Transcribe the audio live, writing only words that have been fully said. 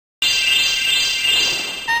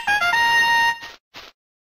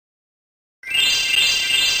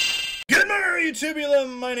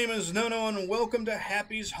Tubulum, my name is NoNoNoah, and welcome to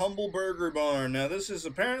Happy's Humble Burger Barn. Now, this is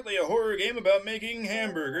apparently a horror game about making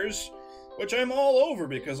hamburgers, which I'm all over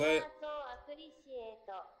because I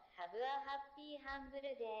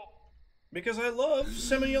love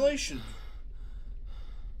simulation.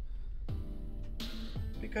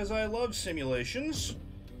 Because I love simulations.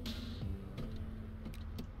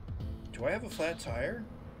 Do I have a flat tire?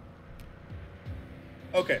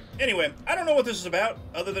 Okay, anyway, I don't know what this is about,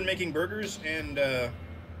 other than making burgers and,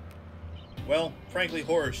 well, frankly,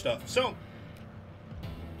 horror stuff. So,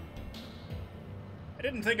 I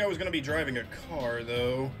didn't think I was going to be driving a car,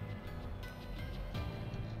 though.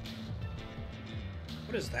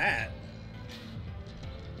 What is that?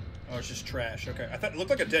 Oh, it's just trash. Okay, I thought it looked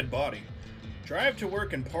like a dead body. Drive to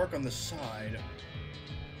work and park on the side.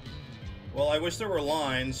 Well, I wish there were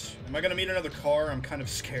lines. Am I going to meet another car? I'm kind of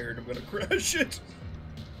scared I'm going to crash it.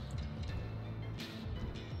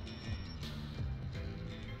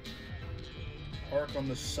 Park on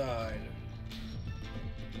the side.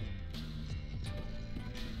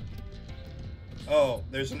 Oh,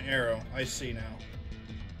 there's an arrow. I see now.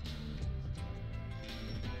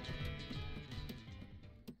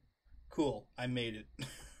 Cool. I made it.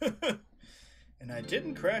 And I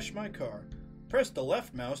didn't crash my car. Press the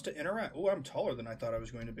left mouse to interact. Oh, I'm taller than I thought I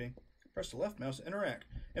was going to be. Press the left mouse to interact.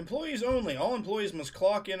 Employees only. All employees must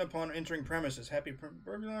clock in upon entering premises. Happy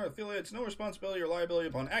Burger affiliates, no responsibility or liability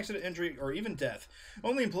upon accident, injury, or even death.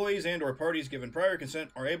 Only employees and or parties given prior consent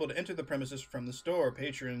are able to enter the premises from the store.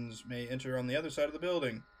 Patrons may enter on the other side of the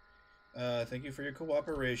building. Thank you for your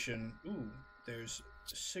cooperation. Ooh, there's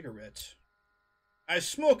a cigarette. I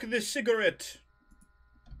smoke this cigarette.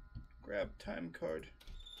 Grab time card.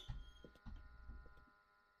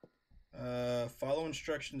 Follow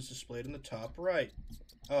instructions displayed in the top right.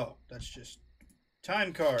 Oh, that's just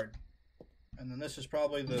time card. And then this is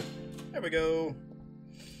probably the... There we go.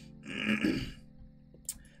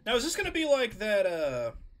 Now, is this going to be like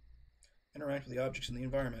that, interact with the objects in the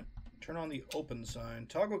environment? Turn on the open sign.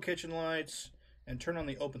 Toggle kitchen lights and turn on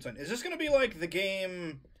the open sign. Is this going to be like the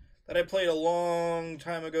game that I played a long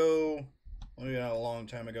time ago? Well, maybe not a long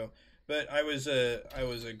time ago. But I was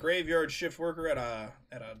a graveyard shift worker at a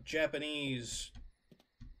Japanese.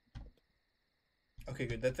 Okay,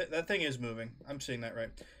 good. That thing is moving. I'm seeing that right.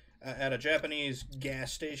 At a Japanese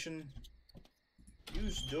gas station.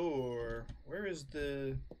 Use door. Where is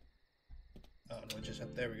the? Oh no, it just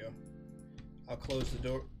up. There we go. I'll close the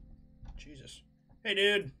door. Jesus. Hey,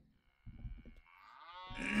 dude.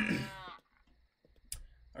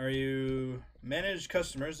 Are you manage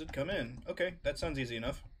customers that come in? Okay, that sounds easy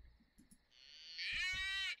enough.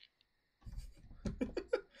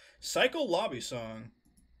 Cycle lobby song.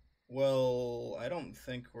 Well, I don't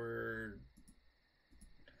think we're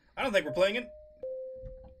playing it.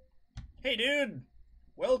 Hey, dude.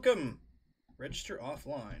 Welcome. Register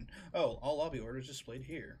offline. Oh, all lobby orders displayed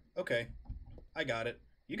here. Okay. I got it.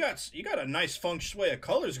 You got a nice feng shui of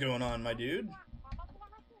colors going on, my dude.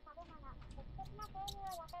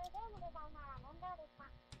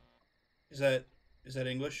 Is that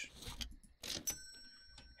English?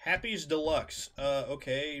 Happy's Deluxe.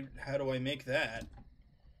 Okay, how do I make that?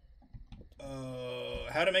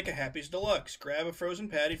 How to make a Happy's Deluxe. Grab a frozen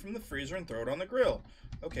patty from the freezer and throw it on the grill.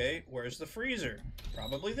 Okay, where's the freezer?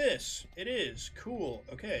 Probably this. It is. Cool.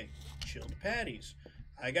 Okay, chilled patties.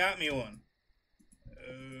 I got me one.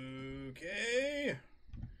 Okay.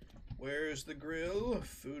 Where's the grill?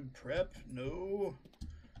 Food prep? No.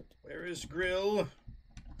 Where is grill?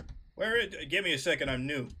 Give me a second, I'm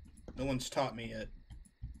new. No one's taught me yet.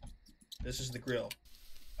 This is the grill.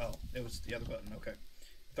 Oh, it was the other button. Okay.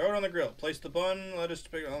 Throw it on the grill. Place the bun, lettuce to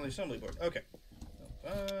pick on the assembly board. Okay.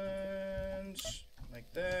 Buns like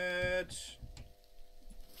that.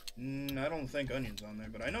 I don't think onions on there,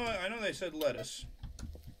 but I know they said lettuce.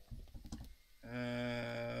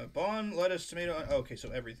 Bun, lettuce, tomato. Okay,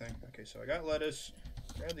 so everything. Okay, so I got lettuce.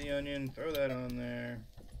 Grab the onion, throw that on there.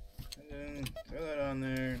 And then throw that on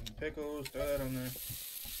there. Pickles, throw that on there.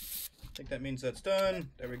 I think that means that's done.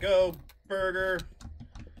 There we go. Burger.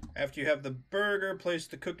 After you have the burger, place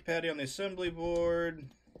the cooked patty on the assembly board.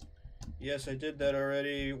 Yes, I did that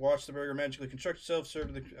already. Watch the burger magically construct itself. Serve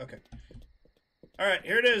to the... Okay. Alright,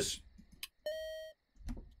 here it is.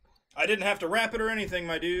 I didn't have to wrap it or anything,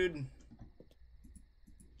 my dude.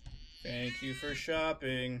 Thank you for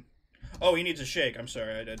shopping. Oh, he needs a shake. I'm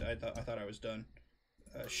sorry. I thought I was done.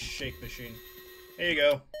 Shake machine. Here you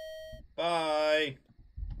go. Bye.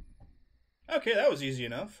 Okay, that was easy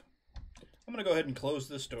enough. I'm gonna go ahead and close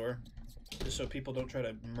this door, just so people don't try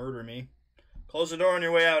to murder me. Close the door on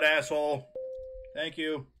your way out, asshole. Thank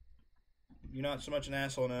you. You're not so much an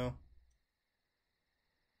asshole now.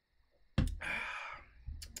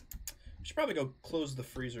 Should probably go close the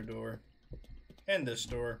freezer door. And this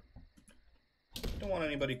door. Don't want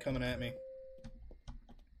anybody coming at me.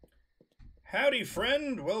 Howdy,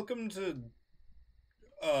 friend. Welcome to,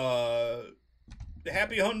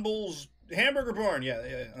 Happy Humble's Hamburger Barn.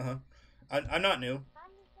 Yeah, I'm not new.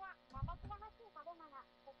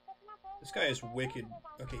 This guy is wicked.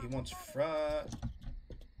 Okay, he wants fries.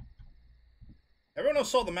 Everyone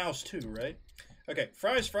else saw the mouse too, right? Okay,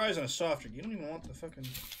 fries, and a soft drink. You don't even want the fucking...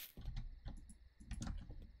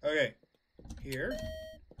 Okay. Here.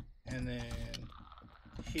 And then...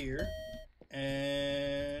 Here.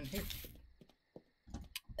 And... Here.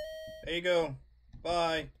 There you go.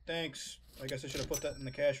 Bye. Thanks. I guess I should have put that in the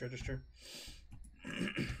cash register.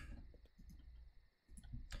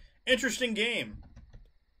 Interesting game.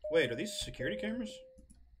 Wait, are these security cameras?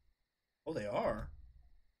 Oh, they are.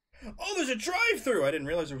 Oh, there's a drive-thru! I didn't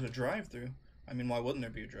realize there was a drive-thru. I mean, why wouldn't there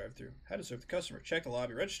be a drive-thru? How to serve the customer. Check the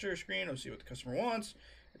lobby register screen or see what the customer wants.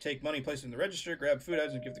 Take money, place it in the register, grab food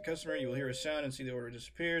items and give the customer. You will hear a sound and see the order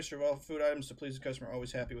disappear. Serve all food items to please the customer.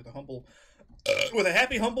 Always happy with a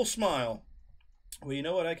happy, humble smile. Well, you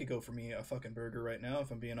know what? I could go for me a fucking burger right now,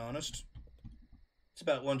 if I'm being honest. It's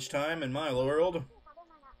about lunchtime in my world.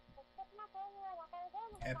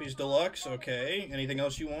 Happy's Deluxe, okay. Anything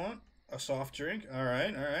else you want? A soft drink?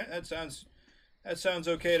 Alright. That sounds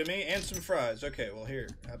okay to me. And some fries. Okay, well here.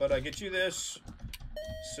 How about I get you this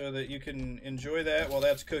so that you can enjoy that while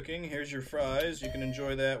that's cooking. Here's your fries. You can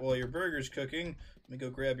enjoy that while your burger's cooking. Let me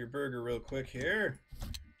go grab your burger real quick here.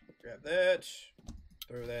 Grab that.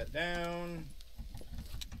 Throw that down.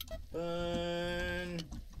 Bun.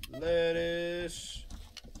 Lettuce.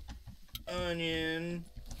 Onion.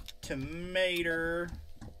 Tomato.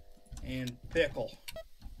 And pickle.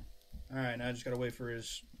 Alright, now I just gotta wait for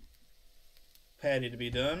his patty to be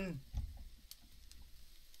done.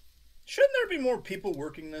 Shouldn't there be more people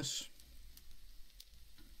working this?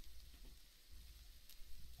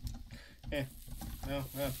 Well,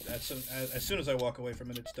 that's as soon as I walk away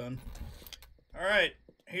from it, it's done. Alright,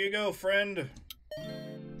 here you go, friend.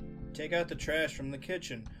 Take out the trash from the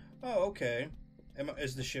kitchen. Oh, okay.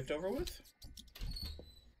 Is the shift over with?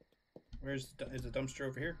 Is the dumpster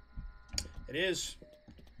over here? It is.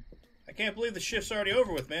 I can't believe the shift's already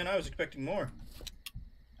over with, man. I was expecting more.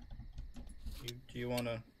 Do you want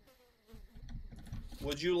to...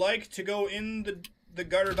 Would you like to go in the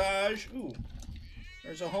garbage? Ooh,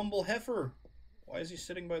 there's a humble heifer. Why is he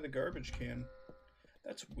sitting by the garbage can?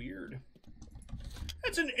 That's weird.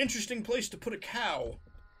 That's an interesting place to put a cow.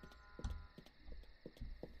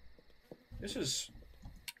 This has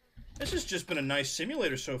just been a nice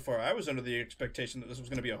simulator so far. I was under the expectation that this was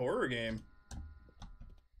going to be a horror game.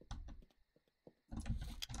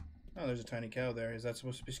 Oh, there's a tiny cow there. Is that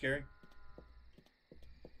supposed to be scary?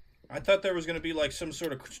 I thought there was going to be like some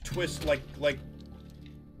sort of twist, like...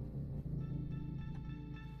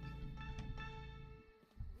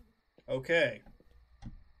 Okay.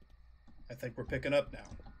 I think we're picking up now.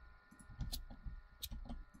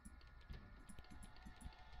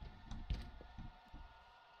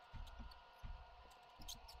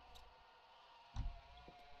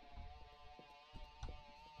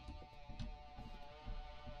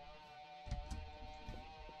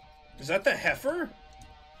 Is that the heifer?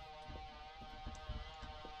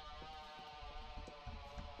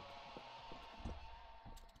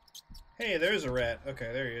 Hey, there's a rat.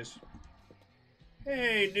 Okay, there he is.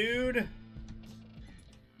 Hey, dude.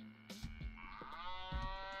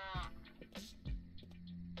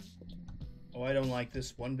 Oh, I don't like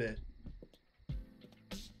this one bit.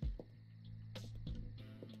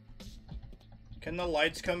 Can the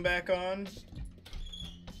lights come back on?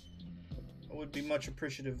 I would be much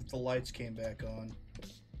appreciative if the lights came back on.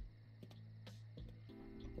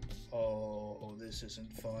 Oh, this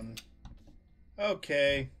isn't fun.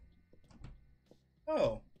 Okay.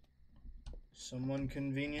 Oh. Someone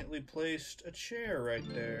conveniently placed a chair right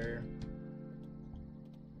there.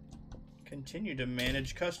 Continue to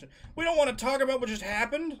manage custom. We don't want to talk about what just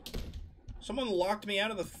happened. Someone locked me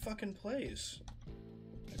out of the fucking place.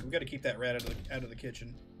 Like, we got to keep that rat out of the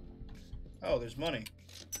kitchen. Oh, there's money.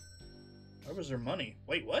 Where was there money?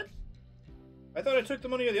 Wait, what? I thought I took the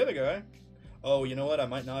money of the other guy. Oh, you know what? I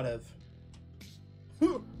might not have.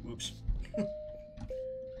 Oops.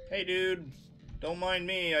 Hey, dude. Don't mind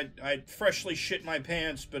me. I freshly shit my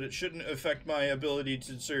pants, but it shouldn't affect my ability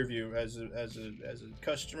to serve you as a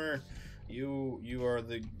customer. You are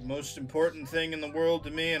the most important thing in the world to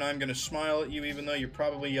me, and I'm gonna smile at you even though you're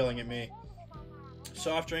probably yelling at me.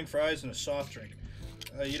 Soft drink, fries, and a soft drink.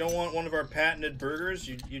 You don't want one of our patented burgers?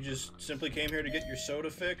 You just simply came here to get your soda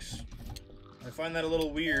fix? I find that a little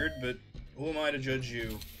weird, but who am I to judge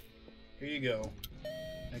you? Here you go.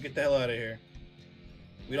 Now get the hell out of here.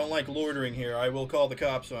 We don't like loitering here. I will call the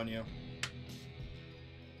cops on you.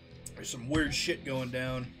 There's some weird shit going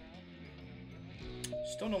down.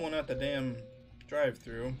 Still no one at the damn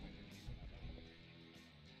drive-thru.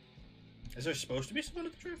 Is there supposed to be someone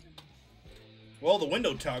at the drive-thru? Well, the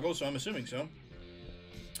window toggle, so I'm assuming so.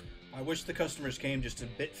 I wish the customers came just a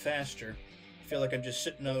bit faster. I feel like I'm just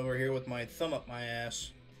sitting over here with my thumb up my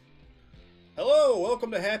ass. Hello,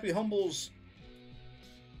 welcome to Happy Humble's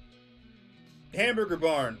Hamburger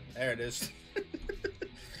Barn. There it is.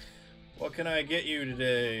 What can I get you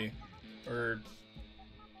today? Or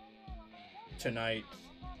tonight?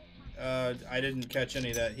 I didn't catch any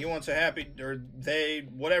of that. He wants a happy, or they,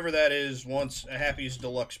 whatever that is, wants a Happy's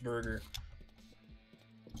Deluxe Burger.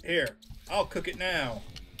 Here, I'll cook it now.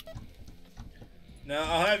 Now,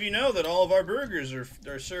 I'll have you know that all of our burgers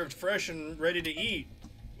are served fresh and ready to eat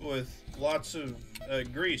with lots of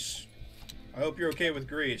grease. I hope you're okay with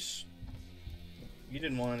grease. You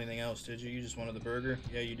didn't want anything else, did you? You just wanted the burger?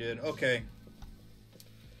 Yeah, you did. Okay.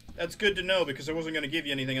 That's good to know, because I wasn't going to give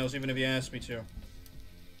you anything else, even if you asked me to.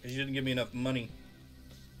 Because you didn't give me enough money.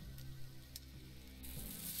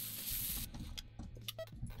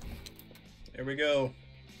 There we go.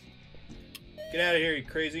 Get out of here, you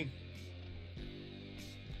crazy.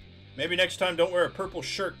 Maybe next time don't wear a purple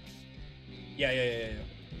shirt. Yeah.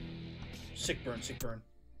 Sick burn, sick burn.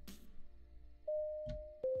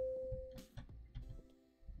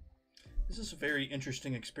 This is a very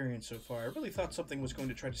interesting experience so far. I really thought something was going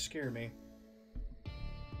to try to scare me.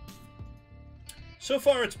 So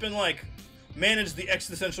far it's been like, manage the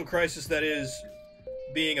existential crisis that is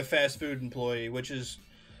being a fast food employee, which is,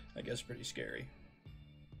 I guess, pretty scary.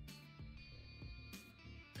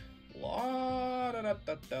 La da da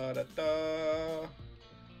da da da da.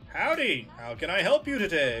 Howdy! How can I help you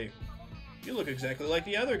today? You look exactly like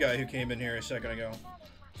the other guy who came in here a second ago.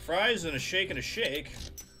 Fries and a shake and a shake.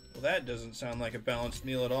 Well, that doesn't sound like a balanced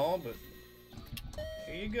meal at all, but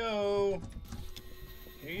here you go.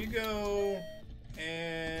 Here you go.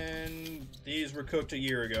 And these were cooked a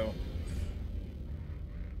year ago.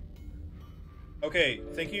 Okay,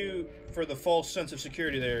 thank you for the false sense of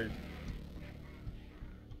security there.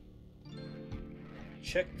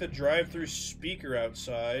 Check the drive-thru speaker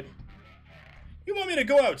outside. You want me to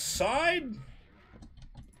go outside?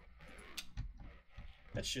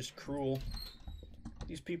 That's just cruel.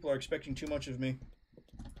 These people are expecting too much of me.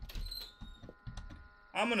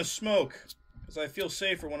 I'm gonna smoke, because I feel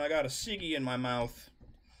safer when I got a ciggy in my mouth.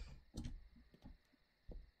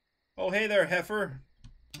 Oh, hey there, heifer.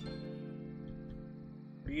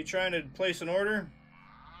 Are you trying to place an order?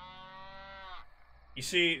 You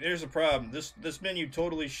see, there's a problem. This menu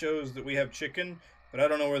totally shows that we have chicken, but I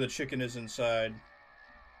don't know where the chicken is inside.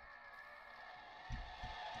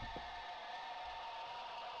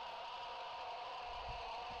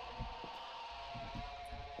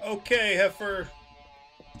 Okay, heifer.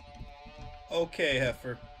 Okay,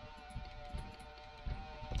 heifer.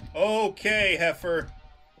 Okay, heifer.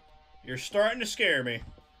 You're starting to scare me.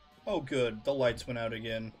 Oh, good. The lights went out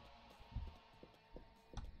again.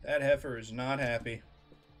 That heifer is not happy.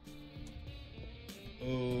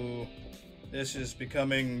 Ooh. This is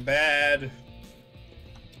becoming bad.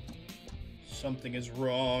 Something is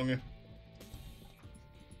wrong.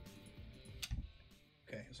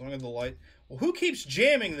 Okay, as long as the light... Well, who keeps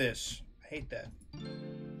jamming this? I hate that.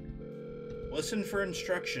 Listen for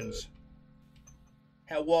instructions.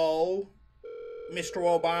 Hello? Mr.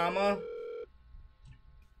 Obama?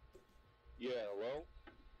 Yeah, hello?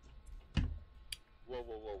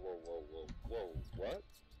 Whoa, what?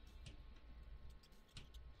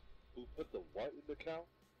 Who put the what in the cow?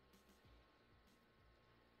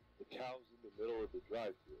 The cow's in the middle of the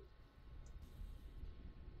drive-thru.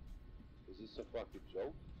 Is this a fucking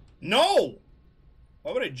joke? No!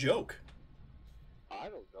 Why would I joke? I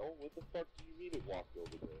don't know. What the fuck do you mean it walked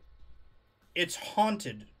over there? It's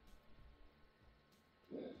haunted.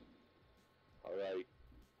 Alright.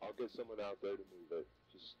 I'll get someone out there to move it.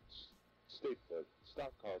 Just stay put.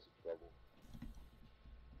 Stop causing trouble.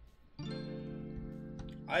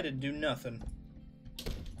 I didn't do nothing.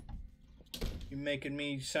 You're making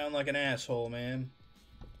me sound like an asshole, man.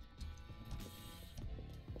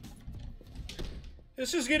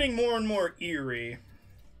 This is getting more and more eerie.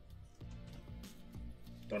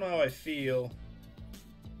 Don't know how I feel.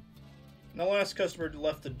 And the last customer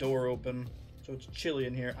left the door open, so it's chilly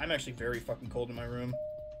in here. I'm actually very fucking cold in my room.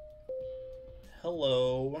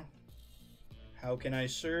 Hello. How can I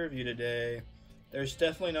serve you today? There's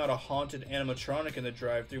definitely not a haunted animatronic in the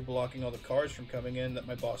drive-thru blocking all the cars from coming in that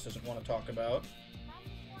my boss doesn't want to talk about.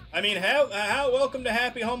 I mean, how welcome to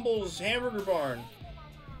Happy Humble's Hamburger Barn.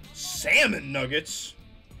 Salmon nuggets?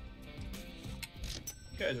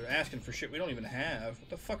 You guys are asking for shit we don't even have. What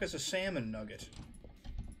the fuck is a salmon nugget?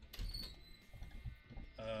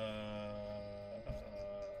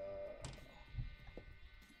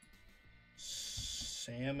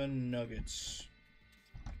 Salmon nuggets.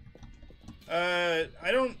 I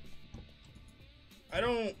don't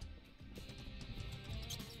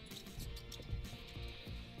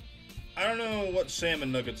know what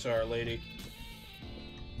salmon nuggets are, lady.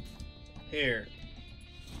 Here.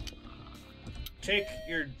 Take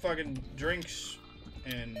your fucking drinks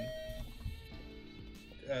and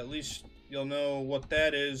at least you'll know what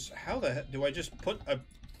that is. How the heck do I just put a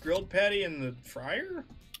grilled patty in the fryer?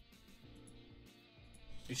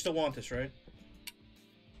 You still want this, right?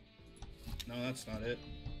 No, that's not it.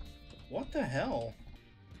 What the hell?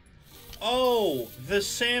 Oh, the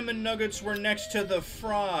salmon nuggets were next to the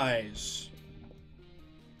fries.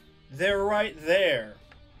 They're right there.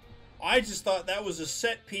 I just thought that was a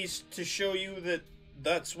set piece to show you that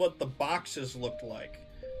that's what the boxes looked like.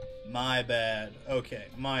 My bad. Okay,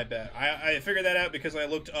 my bad. I figured that out because I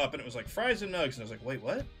looked up and it was like fries and nugs and I was like, wait,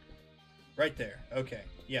 what? Right there. Okay.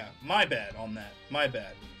 Yeah, my bad on that. My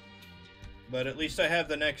bad. But at least I have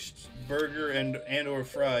the next burger and or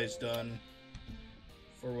fries done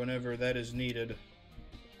for whenever that is needed.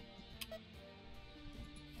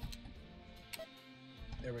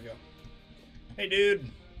 There we go. Hey, dude.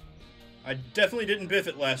 I definitely didn't biff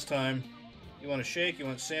it last time. You want a shake, you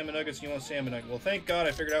want salmon nuggets, you want salmon nuggets. Well, thank God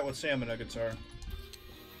I figured out what salmon nuggets are.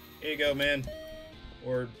 Here you go, man.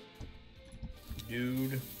 Or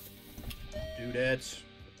dude. Dudettes.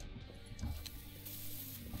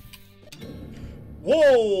 Whoa,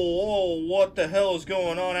 whoa, what the hell is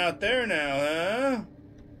going on out there now, huh?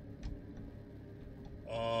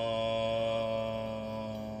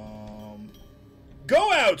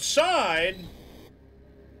 Go outside?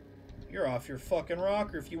 You're off your fucking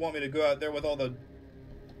rocker if you want me to go out there with all the...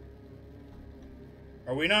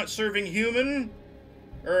 Are we not serving human?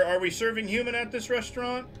 Or are we serving human at this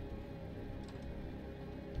restaurant?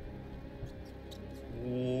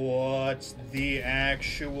 What the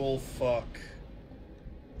actual fuck?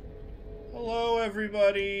 Hello,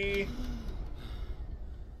 everybody.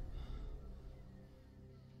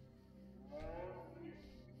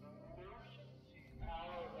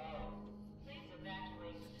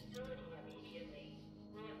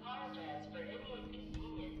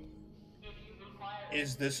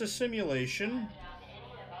 Is this a simulation?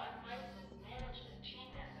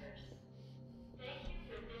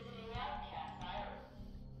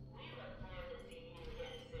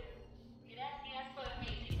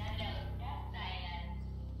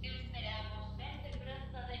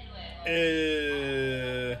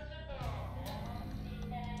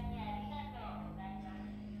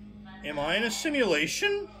 Am I in a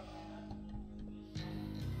simulation?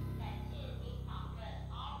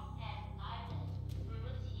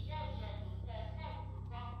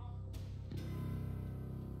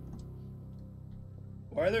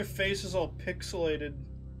 Why are their faces all pixelated?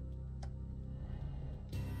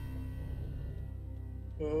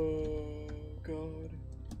 Oh, God.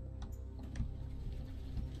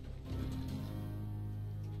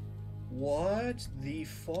 What the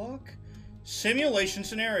fuck? Simulation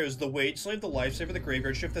scenarios. The wage slave, the lifesaver, the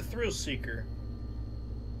graveyard shift, the thrill seeker.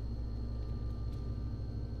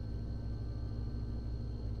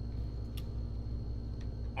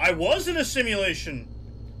 I was in a simulation!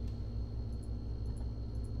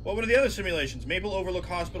 What were the other simulations? Maple Overlook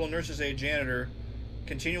Hospital, Nurse's Aide, Janitor,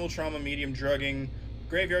 Continual Trauma, Medium Drugging,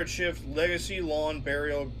 Graveyard Shift, Legacy, Lawn,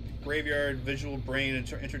 Burial, Graveyard, Visual Brain,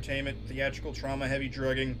 Entertainment, Theatrical Trauma, Heavy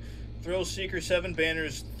Drugging, Thrill Seeker, 7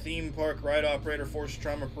 Banners, Theme Park, Ride Operator, Forced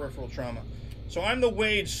Trauma, Peripheral Trauma. So I'm the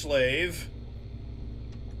wage slave.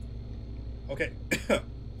 Okay.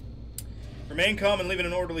 Remain calm and leave in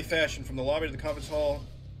an orderly fashion from the lobby to the conference hall.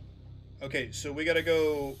 Okay, so we gotta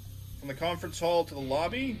go from the conference hall to the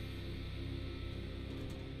lobby?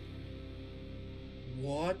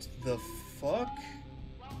 What the fuck?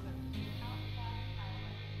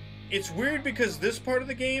 It's weird because this part of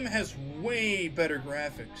the game has way better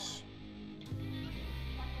graphics.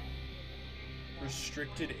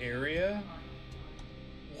 Restricted area?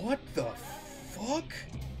 What the fuck?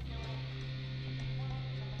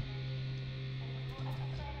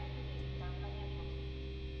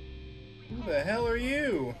 Who the hell are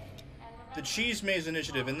you? The Cheese Maze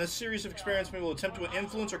Initiative. In this series of experiments, we will attempt to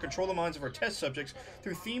influence or control the minds of our test subjects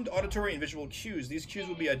through themed auditory and visual cues. These cues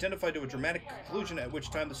will be identified to a dramatic conclusion, at which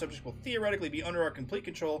time the subjects will theoretically be under our complete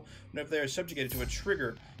control whenever they are subjugated to a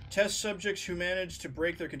trigger. Test subjects who manage to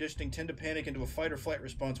break their conditioning tend to panic into a fight or flight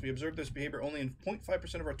response. We observe this behavior only in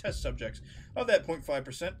 0.5% of our test subjects. Of that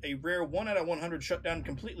 0.5%, a rare 1 out of 100 shut down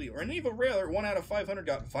completely, or an even rarer 1 out of 500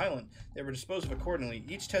 got violent. They were disposed of accordingly.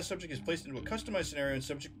 Each test subject is placed into a customized scenario and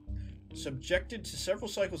subjected to several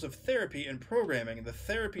cycles of therapy and programming. The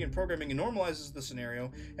therapy and programming normalizes the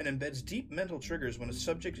scenario and embeds deep mental triggers. When a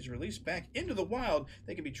subject is released back into the wild,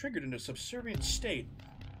 they can be triggered into a subservient state.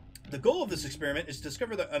 The goal of this experiment is to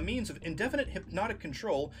discover a means of indefinite hypnotic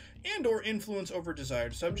control and or influence over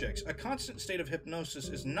desired subjects. A constant state of hypnosis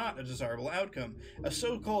is not a desirable outcome. A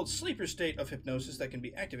so-called sleeper state of hypnosis that can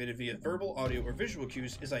be activated via verbal, audio, or visual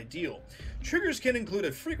cues is ideal. Triggers can include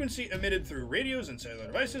a frequency emitted through radios and cellular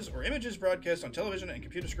devices or images broadcast on television and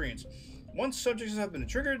computer screens. Once subjects have been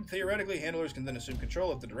triggered, theoretically, handlers can then assume control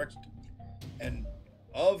of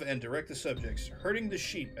and direct the subjects, herding the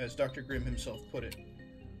sheep, as Dr. Grimm himself put it.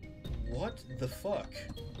 What the fuck?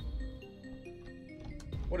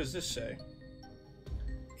 What does this say?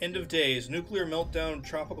 End of days. Nuclear meltdown,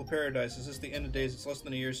 tropical paradise. Is this the end of days? It's less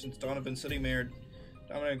than a year since Donovan City Mayor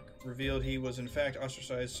Dominic revealed he was in fact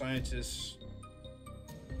ostracized scientist.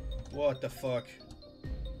 What the fuck?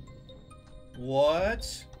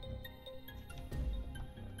 What?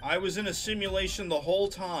 I was in a simulation the whole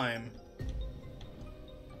time.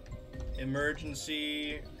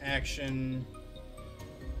 Emergency action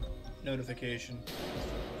notification.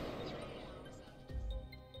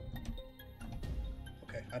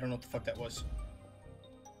 Okay, I don't know what the fuck that was.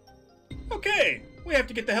 Okay, we have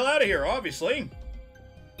to get the hell out of here, obviously.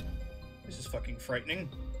 This is fucking frightening.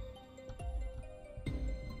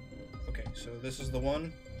 Okay, so this is the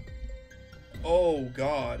one. Oh,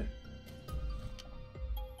 God.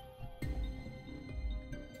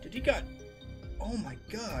 Did he got... Oh, my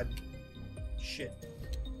God. Shit.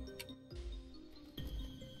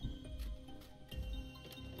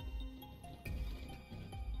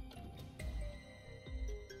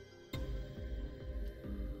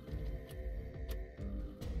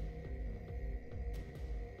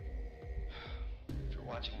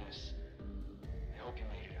 Watching this, I hope you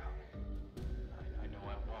made it out. I know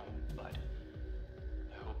I won't, but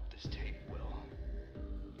I hope this tape will.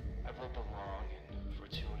 I've lived a long and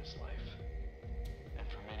fortuitous life, and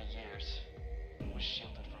for many years was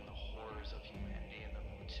shielded from the horrors of humanity and the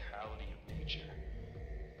brutality of nature.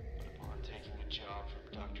 But upon taking a job from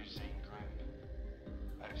Dr. Zane Grimm,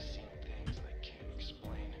 I've seen things I can't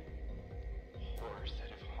explain. Horrors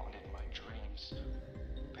that have haunted my dreams.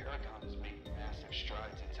 Paragon has made massive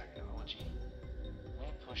strides in technology. We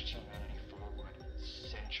pushed humanity forward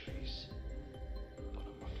centuries. But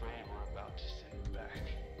I'm afraid we're about to send it back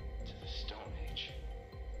to the Stone Age.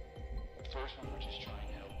 At first we were just trying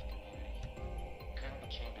to help the community. Grimm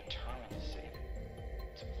became determined to save it,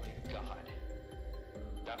 to play God.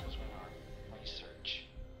 That was when our research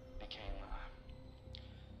became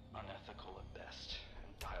unethical at best and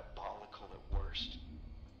diabolical at worst.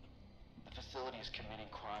 The facility is committing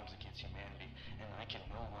crimes against humanity, and I can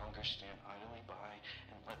no longer stand idly by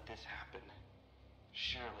and let this happen.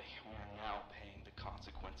 Surely we are now paying the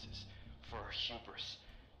consequences for our hubris,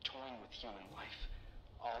 toying with human life,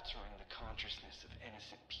 altering the consciousness of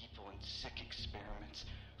innocent people in sick experiments,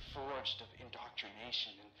 forged of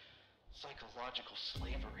indoctrination and psychological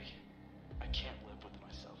slavery. I can't live with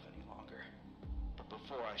myself any longer. But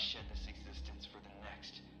before I shed this existence for the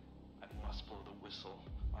next, I must blow the whistle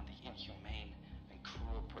on the inhumane and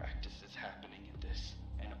cruel practices happening in this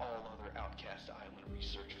and all other outcast island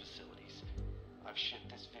research facilities. I've shipped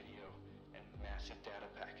this video and massive data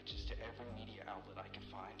packages to every media outlet I can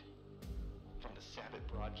find, from the Sabbath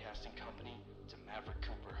Broadcasting Company to Maverick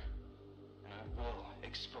Cooper, and I will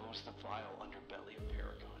expose the vile underbelly of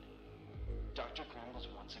Paragon. Dr. Grimm was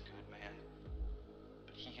once a good man,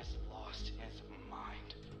 but he has lost his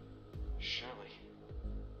mind. Surely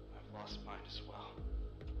I've lost mine as well.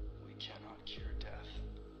 We cannot cure death.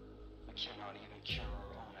 We cannot even cure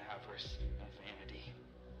our own avarice and vanity.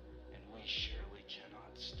 And we surely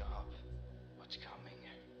cannot stop what's coming.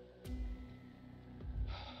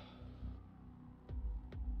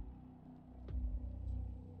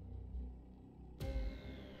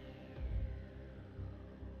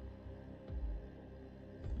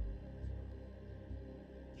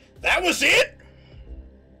 That was it?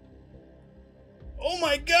 Oh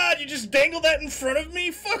my God, you just dangled that in front of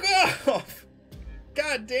me? Fuck off!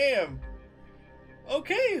 God damn.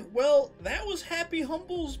 Okay, well, that was Happy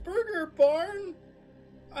Humble's Burger Barn.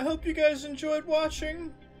 I hope you guys enjoyed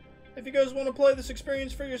watching. If you guys want to play this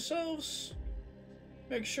experience for yourselves,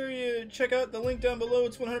 make sure you check out the link down below.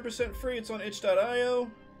 It's 100% free. It's on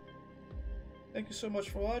itch.io. Thank you so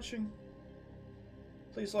much for watching.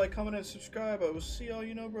 Please like, comment, and subscribe. I will see all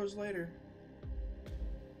you know bros later.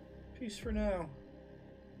 Peace for now.